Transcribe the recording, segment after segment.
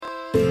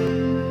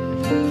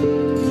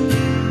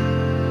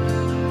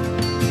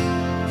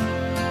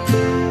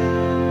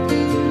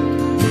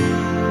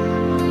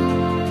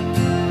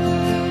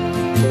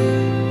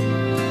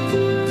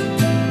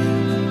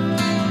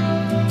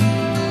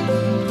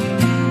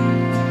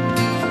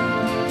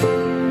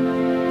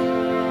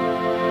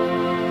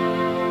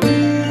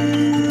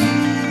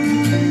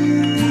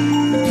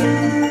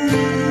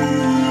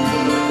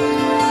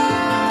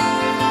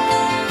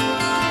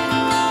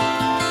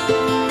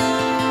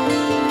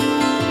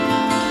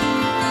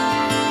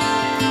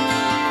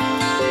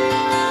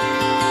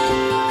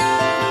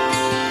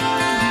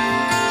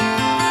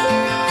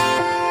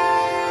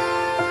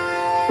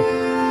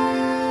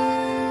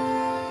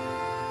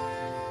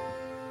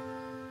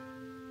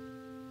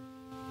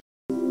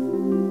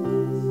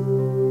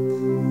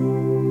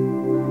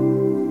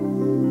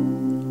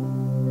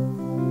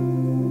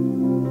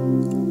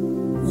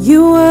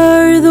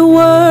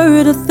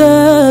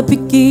the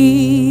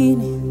beginning,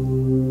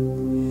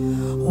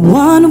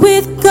 one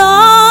with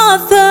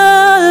God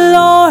the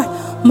Lord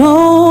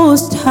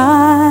Most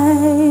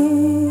High.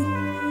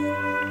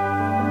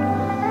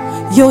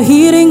 Your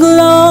hidden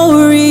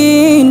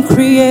glory in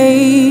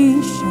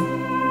creation,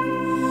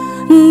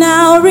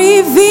 now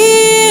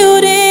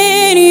revealed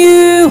in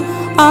you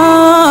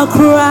are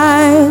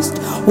Christ.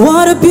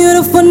 What a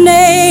beautiful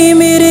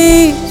name it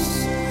is.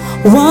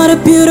 What a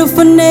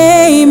beautiful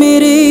name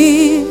it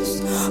is.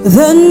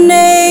 The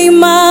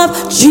name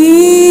of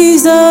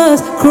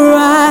Jesus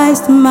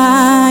Christ,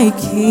 my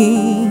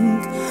King.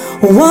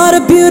 What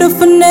a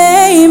beautiful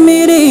name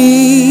it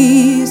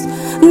is.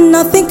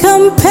 Nothing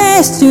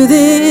compares to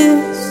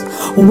this.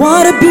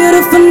 What a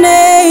beautiful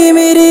name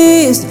it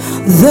is.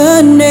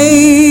 The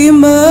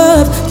name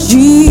of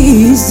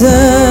Jesus.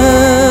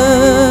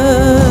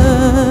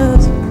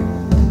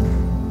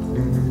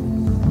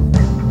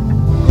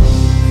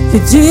 You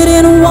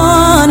didn't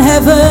want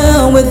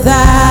heaven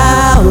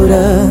without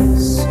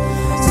us,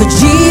 so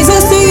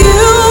Jesus,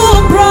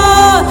 you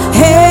brought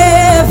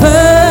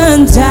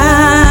heaven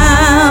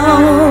down.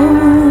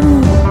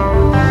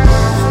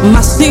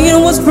 My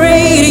sin was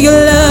great,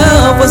 your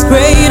love was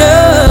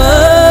greater.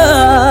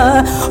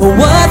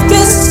 What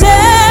can separate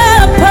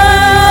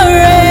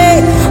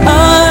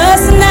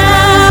us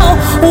now?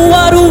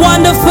 What a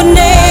wonderful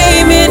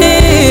name it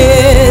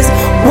is.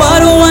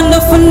 What a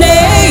wonderful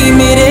name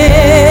it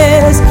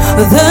is.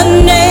 The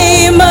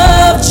name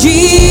of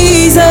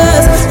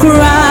Jesus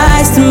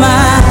Christ,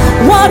 my,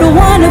 what a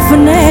wonderful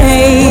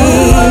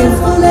name.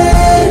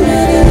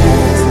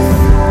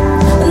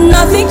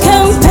 Nothing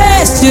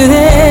compares to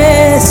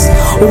this.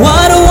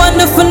 What a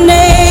wonderful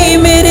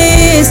name it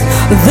is.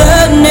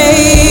 The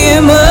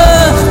name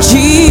of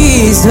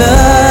Jesus.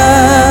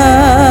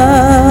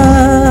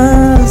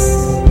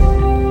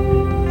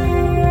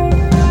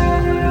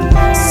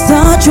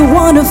 Such a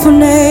wonderful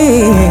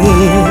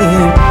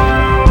name.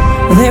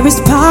 There is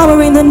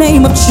power in the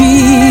name of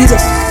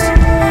Jesus.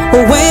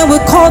 When we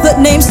call that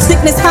name,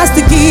 sickness has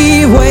to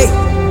give way.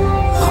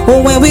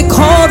 When we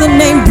call the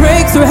name,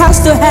 breakthrough has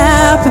to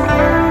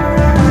happen.